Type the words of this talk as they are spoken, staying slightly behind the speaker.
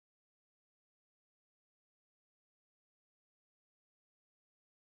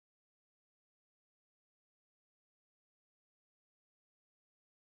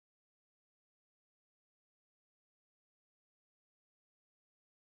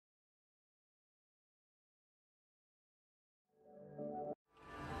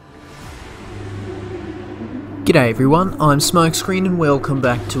G'day everyone, I'm Smokescreen and welcome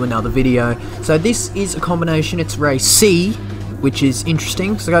back to another video. So this is a combination, it's race C, which is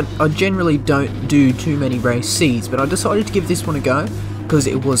interesting because I generally don't do too many race Cs, but I decided to give this one a go because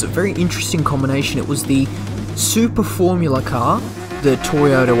it was a very interesting combination. It was the Super Formula car, the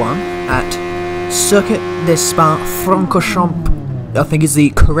Toyota one, at Circuit de Spa Francorchamps, I think is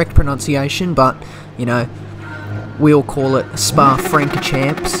the correct pronunciation, but you know, we all call it Spa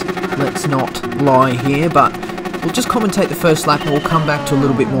Francorchamps. Let's not lie here, but we'll just commentate the first lap and we'll come back to a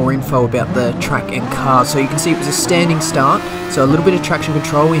little bit more info about the track and cars. So you can see it was a standing start, so a little bit of traction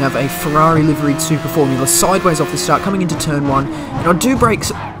control. We have a Ferrari liveried Super Formula sideways off the start coming into turn 1, and I do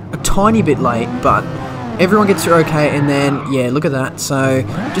brakes a tiny bit late, but everyone gets through okay, and then, yeah, look at that. So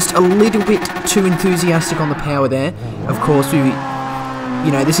just a little bit too enthusiastic on the power there. Of course,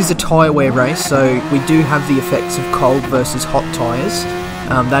 you know, this is a tyre wear race, so we do have the effects of cold versus hot tyres.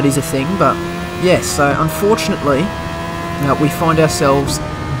 That is a thing, but yes, so unfortunately, we find ourselves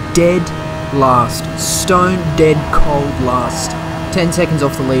dead last. Stone dead cold last. 10 seconds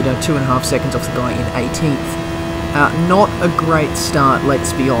off the leader, 2.5 seconds off the guy in 18th. Not a great start,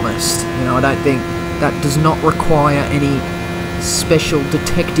 let's be honest. You know, I don't think that does not require any special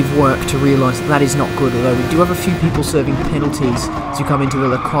detective work to realise that that is not good, although we do have a few people serving penalties as you come into the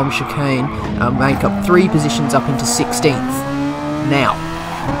Lacombe chicane, make up 3 positions up into 16th. Now,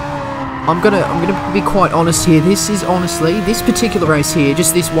 I'm gonna be quite honest here. This is honestly, this particular race here,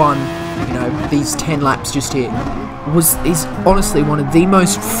 just this one, you know, these 10 laps just here, is honestly one of the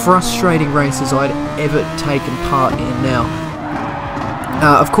most frustrating races I'd ever taken part in. Now,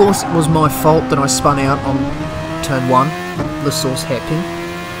 of course, it was my fault that I spun out on turn 1, the source hairpin.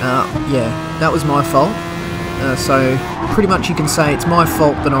 Yeah, that was my fault. So pretty much you can say it's my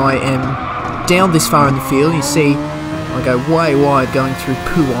fault that I am down this far in the field. You see, I go way wide going through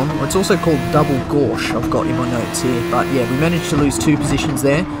Pouon. It's also called double gauche, I've got in my notes here. But yeah, we managed to lose 2 positions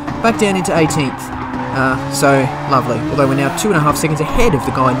there. Back down into 18th. So, lovely. Although we're now 2.5 seconds ahead of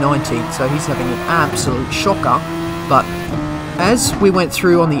the guy 19th, so he's having an absolute shocker. But as we went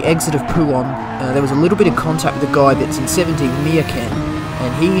through on the exit of Pouon, there was a little bit of contact with the guy that's in 17th, Miaken.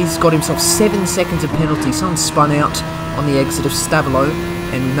 And he's got himself 7 seconds of penalty. Someone spun out on the exit of Stavelo,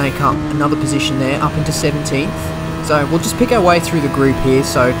 and we make up another position there, up into 17th. So we'll just pick our way through the group here.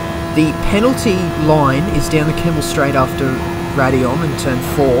 So the penalty line is down the Kemmel Straight after Radeon in turn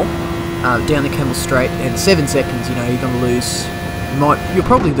 4, down the Kemmel Straight, and 7 seconds, you know, you're going to lose, you'll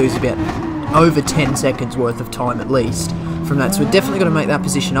probably lose about over 10 seconds worth of time at least from that. So we're definitely going to make that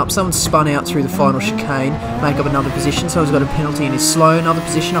position up. Someone spun out through the final chicane, make up another position. Someone's got a penalty and is slow, another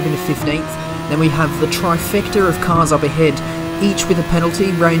position up into 15th. Then we have the trifecta of cars up ahead, each with a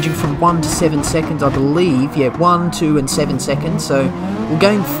penalty ranging from 1 to 7 seconds, I believe. Yeah, 1, 2 and 7 seconds. So we'll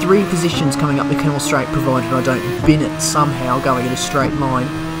gain 3 positions coming up the Kemmel Straight, provided I don't bin it somehow going in a straight line.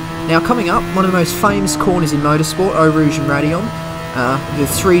 Now coming up, one of the most famous corners in motorsport, Eau Rouge and Radeon, the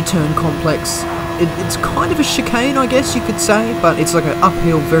 3-turn complex. It's kind of a chicane, I guess you could say, but it's like an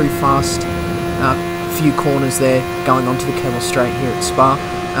uphill, very fast few corners there going onto the Kemmel Straight here at Spa.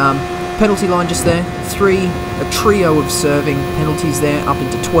 Penalty line just there, a trio of serving penalties there up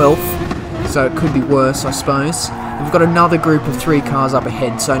into 12th, so it could be worse, I suppose. We've got another group of 3 cars up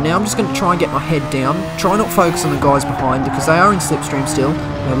ahead, so now I'm just going to try and get my head down, try not focus on the guys behind because they are in slipstream still.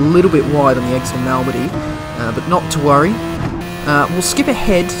 They're a little bit wide on the exit of Malbody, but not to worry. We'll skip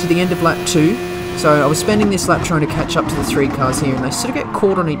ahead to the end of lap 2. So I was spending this lap trying to catch up to the 3 cars here, and they sort of get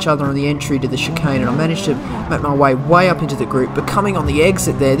caught on each other on the entry to the chicane, and I managed to make my way up into the group. But coming on the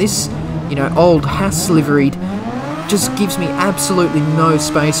exit there, this, you know, old Haas liveried just gives me absolutely no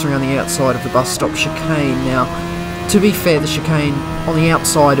space around the outside of the bus stop chicane. Now, to be fair, the chicane on the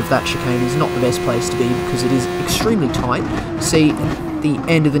outside of that chicane is not the best place to be because it is extremely tight. See, at the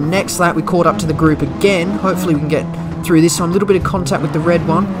end of the next lap, we caught up to the group again. Hopefully we can get through this time. A little bit of contact with the red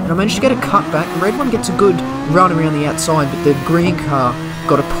one, and I managed to get a cutback. The red one gets a good run around the outside, but the green car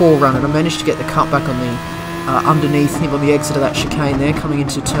got a poor run, and I managed to get the cutback on the underneath him on the exit of that chicane there, coming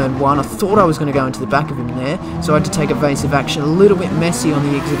into turn 1. I thought I was going to go into the back of him there, so I had to take evasive action. A little bit messy on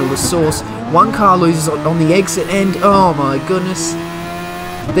the exit of the source. One car loses on the exit, and oh my goodness,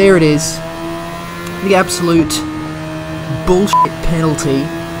 there it is. The absolute bullshit penalty.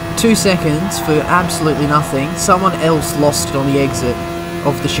 2 seconds for absolutely nothing. Someone else lost it on the exit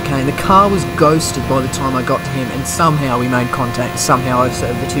of the chicane. The car was ghosted by the time I got to him, and somehow we made contact. Somehow I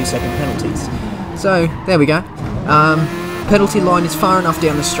served the 2-second penalties. So there we go. Penalty line is far enough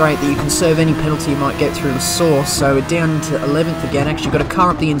down the straight that you can serve any penalty you might get through the source, so we're down into 11th again. Actually got a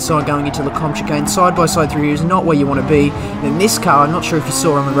car up the inside going into the chicane, side by side through here is not where you want to be. And then this car, I'm not sure if you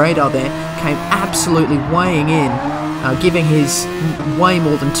saw on the radar there, came absolutely weighing in, giving his way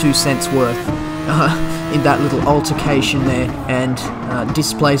more than 2 cents worth in that little altercation there, and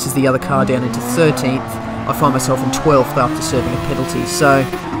displaces the other car down into 13th. I find myself in 12th after serving a penalty. So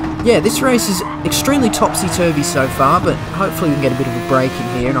yeah, this race is extremely topsy-turvy so far, but hopefully we can get a bit of a break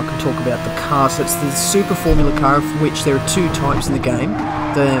in here and I can talk about the car. So it's the Super Formula car, of which there are 2 types in the game.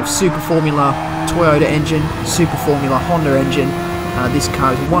 The Super Formula Toyota engine, Super Formula Honda engine. This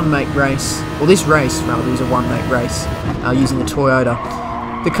car is a one-make race, or this race rather is a one-make race using the Toyota.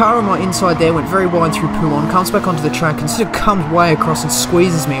 The car on my inside there went very wide through Pouillon, comes back onto the track and sort of comes way across and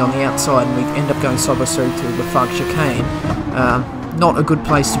squeezes me on the outside, and we end up going side by side through the Fug chicane. Not a good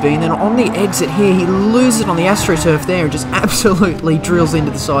place to be. And then on the exit here, he loses it on the AstroTurf there and just absolutely drills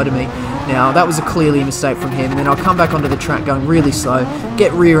into the side of me. Now, that was clearly a mistake from him, and then I'll come back onto the track going really slow,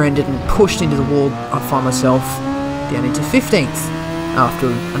 get rear-ended and pushed into the wall. I find myself down into 15th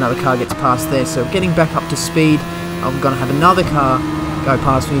after another car gets past there. So getting back up to speed, I'm going to have another car go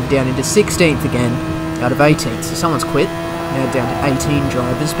past me down into 16th again out of 18th. So someone's quit, now down to 18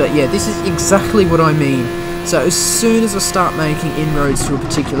 drivers. But yeah, this is exactly what I mean. So as soon as I start making inroads to a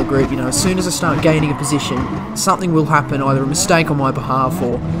particular group, you know, as soon as I start gaining a position, something will happen, either a mistake on my behalf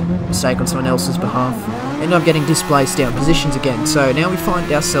or a mistake on someone else's behalf. End up getting displaced down positions again. So now we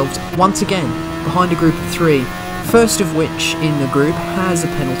find ourselves once again behind a group of 3, first of which in the group has a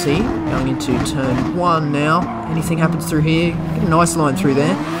penalty, going into turn 1 now. Anything happens through here, get a nice line through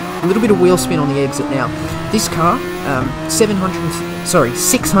there. A little bit of wheel spin on the exit now. This car,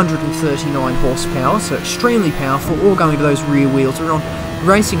 639 horsepower, so extremely powerful, all going to those rear wheels. We're on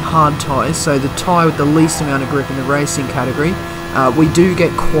racing hard tyres, so the tyre with the least amount of grip in the racing category. We do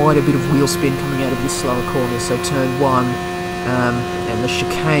get quite a bit of wheel spin coming out of this slower corner, so turn 1 and the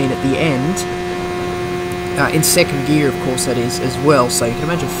chicane at the end. In second gear, of course, that is, as well, so you can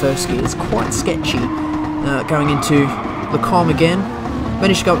imagine first gear is quite sketchy. Going into Le Com again.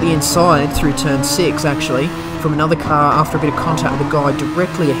 Managed to go up the inside through turn 6, actually, from another car after a bit of contact with a guy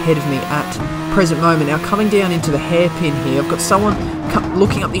directly ahead of me at present moment. Now, coming down into the hairpin here, I've got someone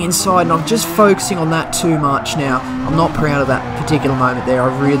looking up the inside, and I'm just focusing on that too much now. I'm not proud of that particular moment there.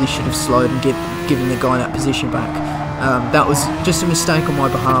 I really should have slowed and given the guy that position back. That was just a mistake on my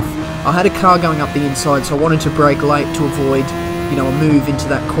behalf. I had a car going up the inside, so I wanted to brake late to avoid, you know, a move into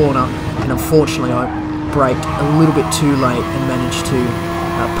that corner, and unfortunately I braked a little bit too late and managed to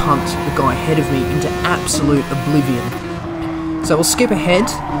punt the guy ahead of me into absolute oblivion. So we'll skip ahead.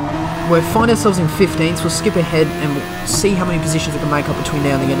 We'll find ourselves in 15th. We'll skip ahead and we'll see how many positions we can make up between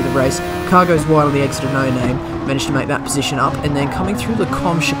now and the end of the race. Car goes wide on the exit of No Name. Managed to make that position up, and then coming through the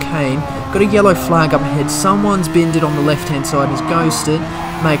Com chicane, got a yellow flag up ahead. Someone's binned it on the left-hand side and is ghosted.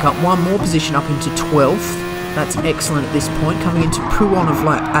 Make up one more position up into 12th. That's excellent at this point. Coming into Pouillon of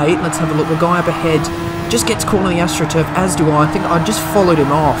lap 8. Let's have a look. The guy up ahead just gets caught on the AstroTurf, as do I. I think I just followed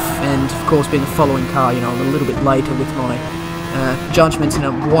him off, and of course being the following car, you know, I'm a little bit later with my judgments, and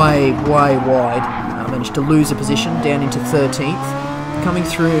I'm way wide. I managed to lose a position down into 13th. Coming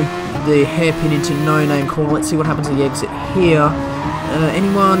through the hairpin into No Name corner. Let's see what happens at the exit here.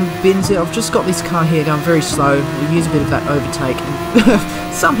 Anyone bins it? I've just got this car here going very slow. We'll use a bit of that overtake.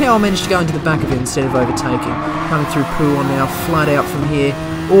 Somehow I managed to go into the back of him instead of overtaking. Coming through Pouillon now, flat out from here,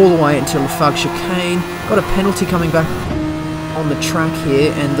 all the way until the Fug chicane. Got a penalty coming back on the track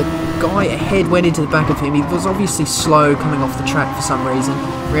here, and the guy ahead went into the back of him. He was obviously slow coming off the track for some reason.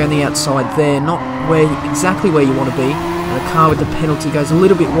 Around the outside there, not exactly where you want to be. And the car with the penalty goes a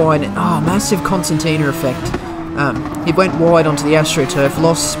little bit wide. Massive concertina effect. He went wide onto the AstroTurf,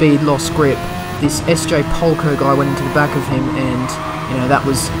 lost speed, lost grip. This SJ Polko guy went into the back of him, and you know, that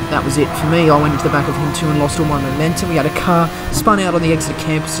was it for me. I went into the back of him too and lost all my momentum. We had a car spun out on the exit of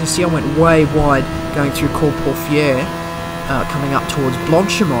campus. You see I went way wide going through Corporfier, coming up towards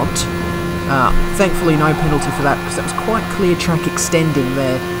Blanchemont. Thankfully no penalty for that, because that was quite clear track extending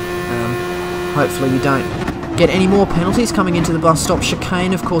there. Hopefully we don't get any more penalties coming into the bus stop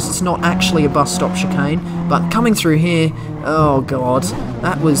chicane. Of course, it's not actually a bus stop chicane, but coming through here, oh god,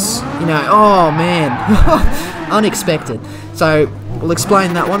 that was, you know, oh man, unexpected. So we'll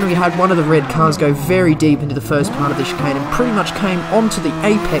explain that one. We had one of the red cars go very deep into the first part of the chicane and pretty much came onto the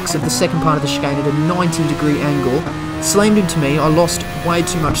apex of the second part of the chicane at a 90-degree angle, slammed into me. I lost way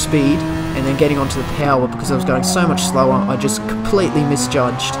too much speed, and then getting onto the power, because I was going so much slower, I just completely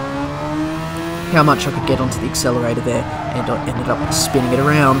misjudged how much I could get onto the accelerator there, and I ended up spinning it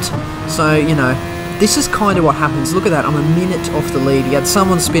around. So, you know, this is kind of what happens. Look at that, I'm a minute off the lead. He had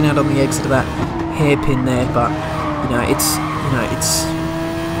someone spin out on the exit of that hairpin there, but it's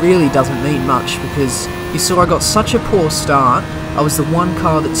really doesn't mean much, because you saw I got such a poor start. I was the one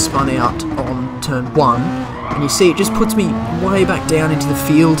car that spun out on turn 1, and you see it just puts me way back down into the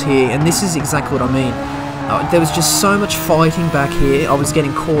field here, and this is exactly what I mean. There was just so much fighting back here. I was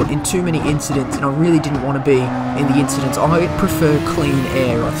getting caught in too many incidents, and I really didn't want to be in the incidents. I prefer clean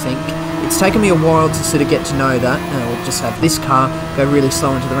air, I think. It's taken me a while to sort of get to know that. We'll just have this car go really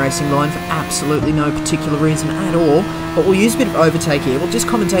slow into the racing line for absolutely no particular reason at all. But we'll use a bit of overtake here. We'll just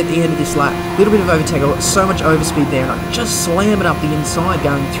commentate the end of this lap. A little bit of overtake. I got so much overspeed there, and I just slam it up the inside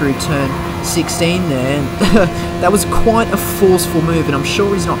going through turn 16 there. And that was quite a forceful move, and I'm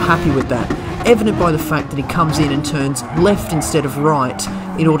sure he's not happy with that. Evident by the fact that he comes in and turns left instead of right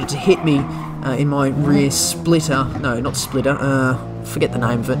in order to hit me in my rear splitter. No, not splitter. Forget the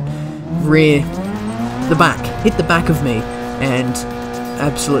name of it. The back. Hit the back of me and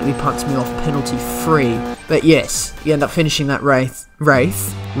absolutely punts me off penalty free. But yes, you end up finishing that race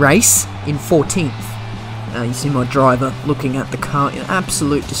in 14th. You see my driver looking at the car in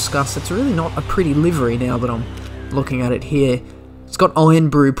absolute disgust. It's really not a pretty livery now that I'm looking at it here. It's got Iron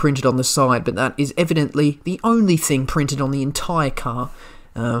Brew printed on the side, but that is evidently the only thing printed on the entire car.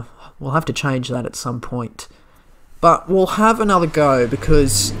 We'll have to change that at some point. But we'll have another go,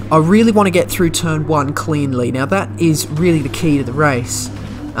 because I really want to get through turn 1 cleanly. Now that is really the key to the race.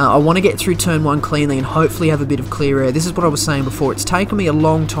 I want to get through turn 1 cleanly and hopefully have a bit of clear air. This is what I was saying before. It's taken me a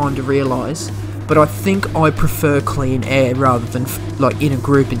long time to realise, but I think I prefer clean air rather than like in a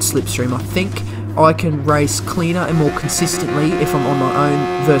group in Slipstream. I think I can race cleaner and more consistently if I'm on my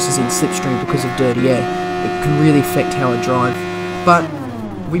own versus in Slipstream because of dirty air. It can really affect how I drive. But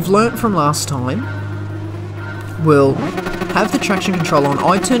we've learnt from last time. We'll have the traction control on.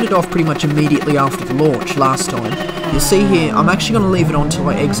 I turned it off pretty much immediately after the launch last time. You'll see here, I'm actually going to leave it on until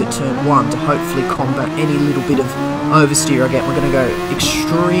I exit turn 1 to hopefully combat any little bit of oversteer I get. We're going to go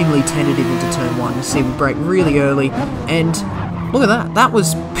extremely tentative into turn 1. You see we brake really early, and look at that. That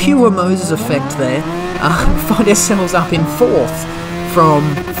was pure Moses effect there. We find ourselves up in 4th from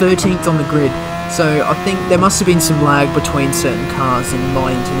 13th on the grid. So I think there must have been some lag between certain cars and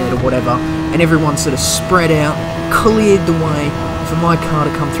my internet or whatever, and everyone sort of spread out, cleared the way for my car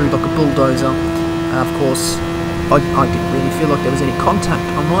to come through like a bulldozer. Of course, I didn't really feel like there was any contact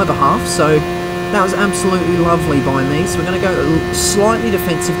on my behalf, so that was absolutely lovely by me. So we're going to go slightly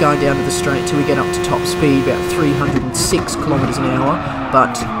defensive going down to the straight till we get up to top speed, about 306 kilometers an hour.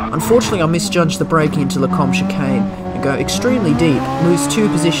 But unfortunately I misjudged the braking into Lacombe chicane and go extremely deep, lose 2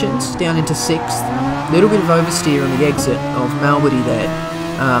 positions down into 6th. Little bit of oversteer on the exit of Malbody there.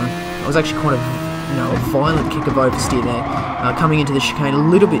 I was actually quite a violent kick of oversteer there, coming into the chicane a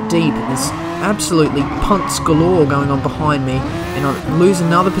little bit deep, and there's absolutely punts galore going on behind me, and I lose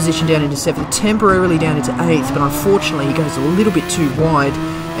another position down into 7th, temporarily down into 8th, but unfortunately he goes a little bit too wide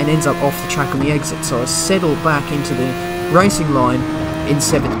and ends up off the track on the exit, so I settle back into the racing line in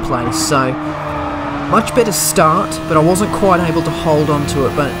 7th place. So much better start, but I wasn't quite able to hold on to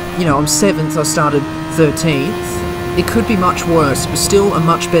it. But I'm 7th, I started 13th. It could be much worse, but still a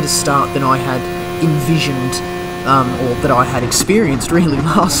much better start than I had envisioned, or that I had experienced really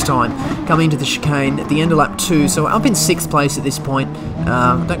last time, coming into the chicane at the end of lap 2. So up in 6th place at this point.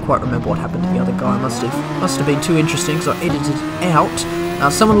 I don't quite remember what happened to the other guy. Must have been too interesting, so I edited it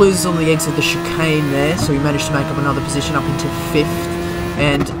out. Someone loses on the exit of the chicane there, so we managed to make up another position up into 5th,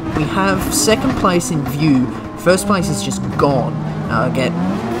 and we have 2nd place in view. 1st place is just gone. Get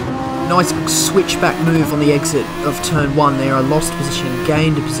nice switchback move on the exit of turn 1 there. I lost position and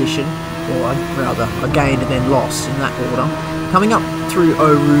gained a position, or rather, I gained and then lost in that order. Coming up through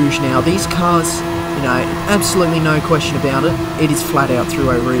Eau Rouge now. These cars, absolutely no question about it. It is flat out through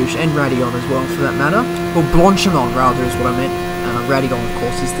Eau Rouge, and Radeon as well, for that matter. Or Blanchimont, rather, is what I meant. Radeon, of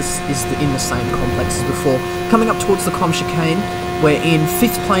course, is in the same complex as before. Coming up towards the Com chicane, we're in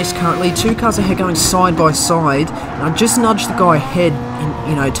 5th place currently. 2 cars ahead going side by side. And I just nudged the guy ahead,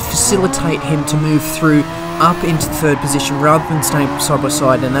 to facilitate him to move through up into 3rd position rather than staying side by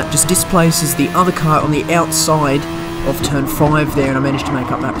side, and that just displaces the other car on the outside of turn 5 there, and I managed to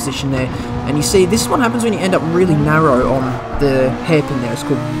make up that position there. And you see, this is what happens when you end up really narrow on the hairpin there. It's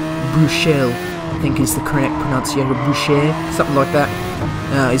called Bruchel, I think is the correct pronunciation. Boucher, something like that,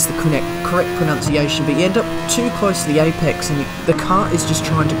 is the correct pronunciation. But you end up too close to the apex, and the car is just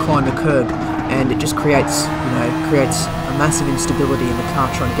trying to climb the curb, and it just creates a massive instability in the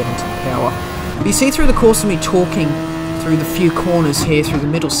car trying to get into the power. But you see, through the course of me talking through the few corners here, through the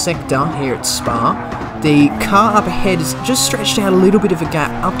middle sector here at Spa, the car up ahead has just stretched out a little bit of a gap,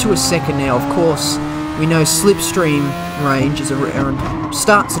 up to a 2nd now. Of course, we know slipstream range is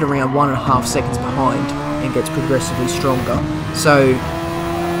starts at around 1.5 seconds behind and gets progressively stronger. So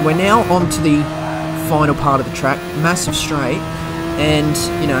we're now on to the final part of the track, massive straight, and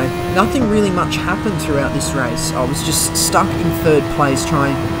you know, nothing really much happened throughout this race. I was just stuck in 3rd place,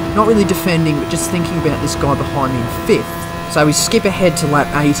 not really defending, but just thinking about this guy behind me in 5th. So we skip ahead to lap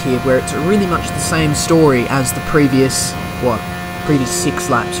 8 here, where it's really much the same story as the previous 6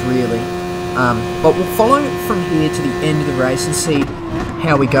 laps really. But we'll follow from here to the end of the race and see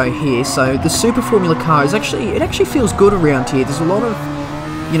how we go here. So the Super Formula car is actually feels good around here. There's a lot of,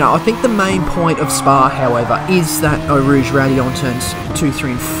 you know, I think the main point of Spa, however, is that Eau Rouge Radeon turns 2,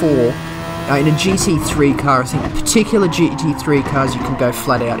 3 and 4. In a GT3 car, I think particular GT3 cars you can go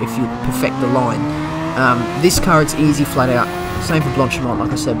flat out if you perfect the line. This car, it's easy flat out. Same for Blanchimont,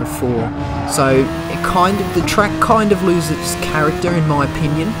 like I said before. So the track kind of loses its character, in my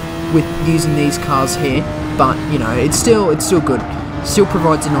opinion, with using these cars here. But you know, it's still good. Still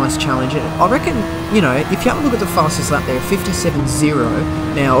provides a nice challenge. And I reckon, you know, if you have a look at the fastest lap there,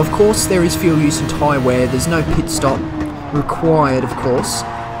 57.0. Now, of course, there is fuel use and tyre wear. There's no pit stop required, of course.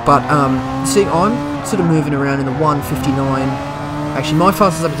 But see, I'm sort of moving around in the 1:59. Actually, my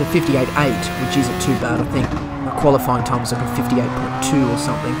fastest lap is a 58.8, which isn't too bad. I think my qualifying time was like a 58.2 or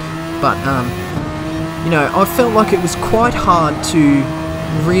something. But you know, I felt like it was quite hard to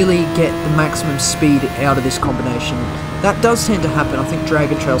really get the maximum speed out of this combination. That does tend to happen. I think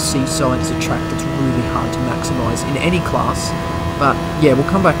Dragon Trail Seaside is a track that's really hard to maximise in any class. But yeah, we'll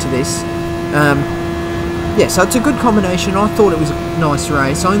come back to this. Yeah, so it's a good combination. I thought it was a nice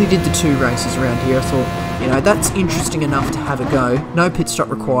race. I only did the 2 races around here. I thought, you know, that's interesting enough to have a go. No pit stop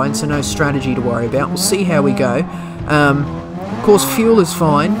required, so no strategy to worry about. We'll see how we go. Of course, fuel is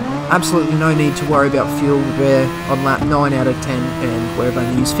fine. Absolutely no need to worry about fuel. We're on lap 9 out of 10, and we've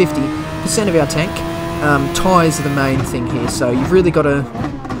only used 50% of our tank. Tyres are the main thing here, so you've really got to,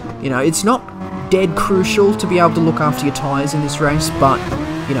 you know, it's not dead crucial to be able to look after your tyres in this race, but,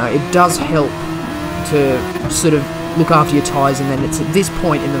 you know, it does help to sort of look after your tyres, and then it's at this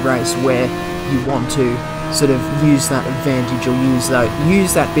point in the race where you want to sort of use that advantage, or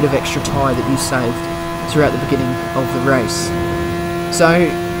use that bit of extra tyre that you saved throughout the beginning of the race. So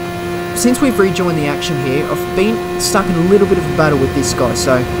since we've rejoined the action here, I've been stuck in a little bit of a battle with this guy.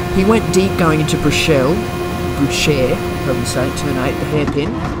 So he went deep going into Bruchere, however you say it, turn 8, the hairpin,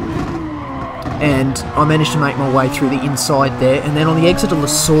 and I managed to make my way through the inside there. And then on the exit of La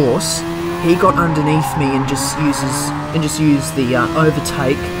Source, he got underneath me and just used the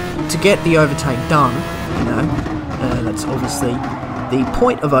overtake to get the overtake done. You know, that's obviously the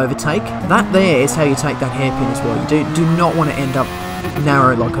point of overtake. That there is how you take that hairpin as well. You do not want to end up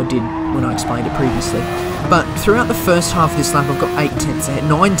narrow like I did when I explained it previously. But throughout the first half of this lap, I've got 9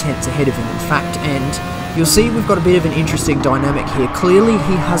 tenths ahead of him, in fact, and you'll see we've got a bit of an interesting dynamic here. Clearly,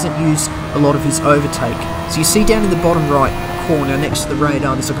 he hasn't used a lot of his overtake. So you see down in the bottom right corner next to the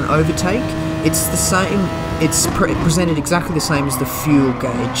radar, there's like an overtake. It's the same, it's presented exactly the same as the fuel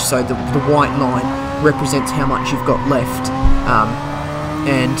gauge. So the white line represents how much you've got left.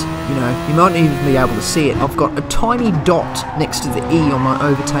 And, you know, you might even be able to see it. I've got a tiny dot next to the E on my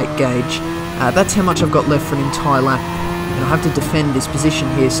overtake gauge. That's how much I've got left for an entire lap. And I have to defend this position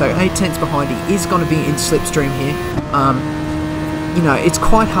here. So 8 tenths behind, he is going to be in slipstream here. You know, it's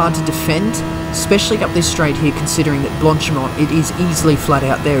quite hard to defend, especially up this straight here, considering that Blanchimont, it is easily flat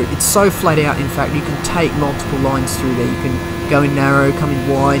out there. It's so flat out, in fact, you can take multiple lines through there. You can go in narrow, come in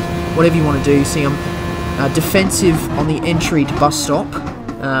wide, whatever you want to do. See, I'm defensive on the entry to bus stop.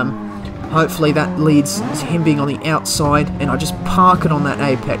 Hopefully that leads to him being on the outside, and I just park it on that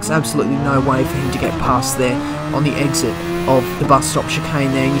apex. Absolutely no way for him to get past there on the exit of the bus stop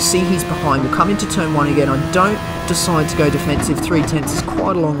chicane there. And you see he's behind. We'll come into turn 1 again. I don't decide to go defensive. 3 tenths is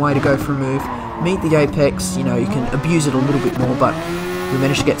quite a long way to go for a move. Meet the apex, you know, you can abuse it a little bit more, but we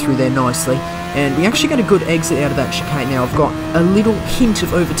managed to get through there nicely. And we actually get a good exit out of that chicane now. I've got a little hint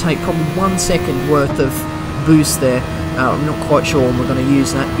of overtake, probably 1 second worth of boost there. I'm not quite sure when we're going to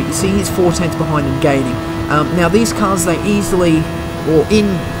use that, but you see he's 4 tenths behind and gaining. Now these cars, they easily, or in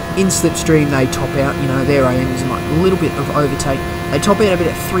slipstream, they top out, you know, there I am using like a little bit of overtake. They top out a bit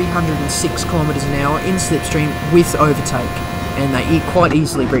at 306 kilometers an hour in slipstream with overtake, and they quite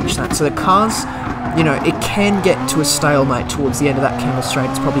easily reach that. So the cars, you know, it can get to a stalemate towards the end of that camel straight.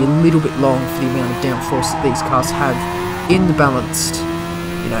 It's probably a little bit long for the amount of downforce that these cars have in the balanced,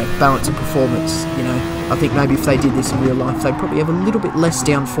 you know, balance of performance. You know, I think maybe if they did this in real life, they'd probably have a little bit less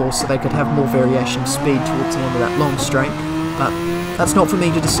downforce, so they could have more variation of speed towards the end of that long straight. But that's not for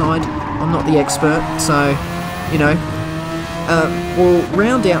me to decide. I'm not the expert, so, you know, We'll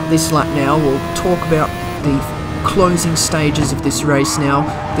round out this lap now. We'll talk about the closing stages of this race now.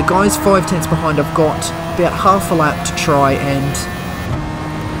 The guys 5 tenths behind, I've got about half a lap to try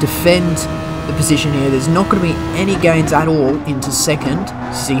and defend the position here. There's not going to be any gains at all into second.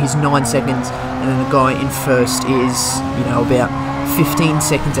 See, he's 9 seconds, and then the guy in first is, you know, about 15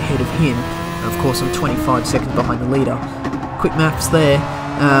 seconds ahead of him. And of course, I'm 25 seconds behind the leader. Quick maps there.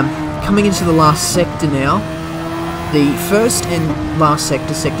 Coming into the last sector now. The first and last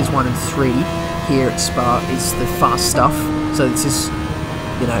sector, sectors 1 and 3, here at Spa, is the fast stuff. So this is,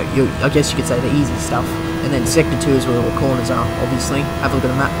 you know, I guess you could say the easy stuff. And then sector 2 is where all the corners are, obviously. Have a look at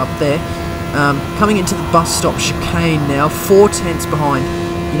the map up there. Coming into the bus stop chicane now, 4 tenths behind.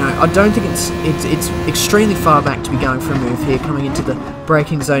 You know, I don't think it's extremely far back to be going for a move here. Coming into the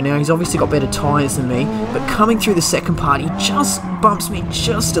braking zone now, he's obviously got better tyres than me, but coming through the second part, he just bumps me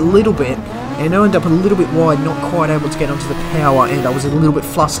just a little bit, and I end up a little bit wide, not quite able to get onto the power, and I was a little bit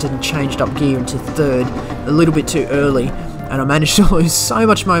flustered and changed up gear into third a little bit too early, and I managed to lose so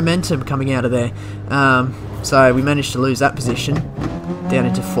much momentum coming out of there. So we managed to lose that position down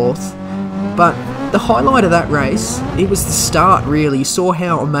into fourth. But the highlight of that race, it was the start, really. You saw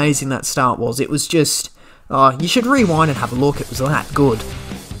how amazing that start was. It was just, you should rewind and have a look. It was that good.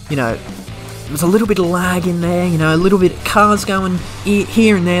 You know, there was a little bit of lag in there, you know, a little bit of cars going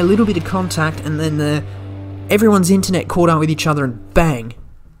here and there, a little bit of contact, and then everyone's internet caught up with each other, and bang,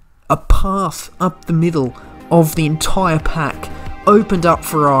 a path up the middle of the entire pack opened up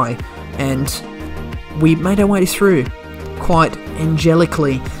for I, and we made our way through quite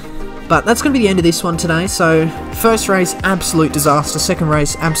angelically. But that's going to be the end of this one today. So, first race, absolute disaster. Second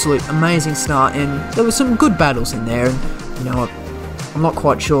race, absolute amazing start. And there were some good battles in there. And, you know, I'm not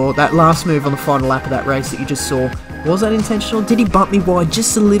quite sure. That last move on the final lap of that race that you just saw, was that intentional? Did he bump me wide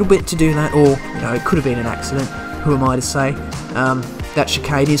just a little bit to do that? Or, you know, it could have been an accident. Who am I to say? That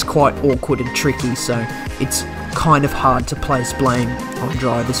chicane is quite awkward and tricky. So, it's kind of hard to place blame on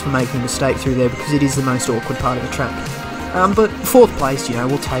drivers for making a mistake through there, because it is the most awkward part of the track. But 4th place, you know,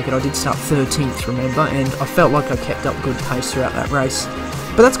 we'll take it. I did start 13th, remember, and I felt like I kept up good pace throughout that race.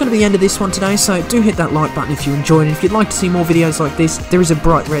 But that's going to be the end of this one today, so do hit that like button if you enjoyed it. If you'd like to see more videos like this, there is a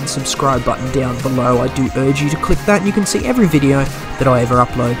bright red subscribe button down below. I do urge you to click that, and you can see every video that I ever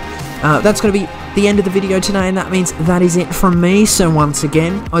upload. That's going to be the end of the video today, and that means that is it from me. So once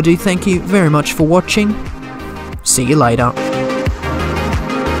again, I do thank you very much for watching. See you later.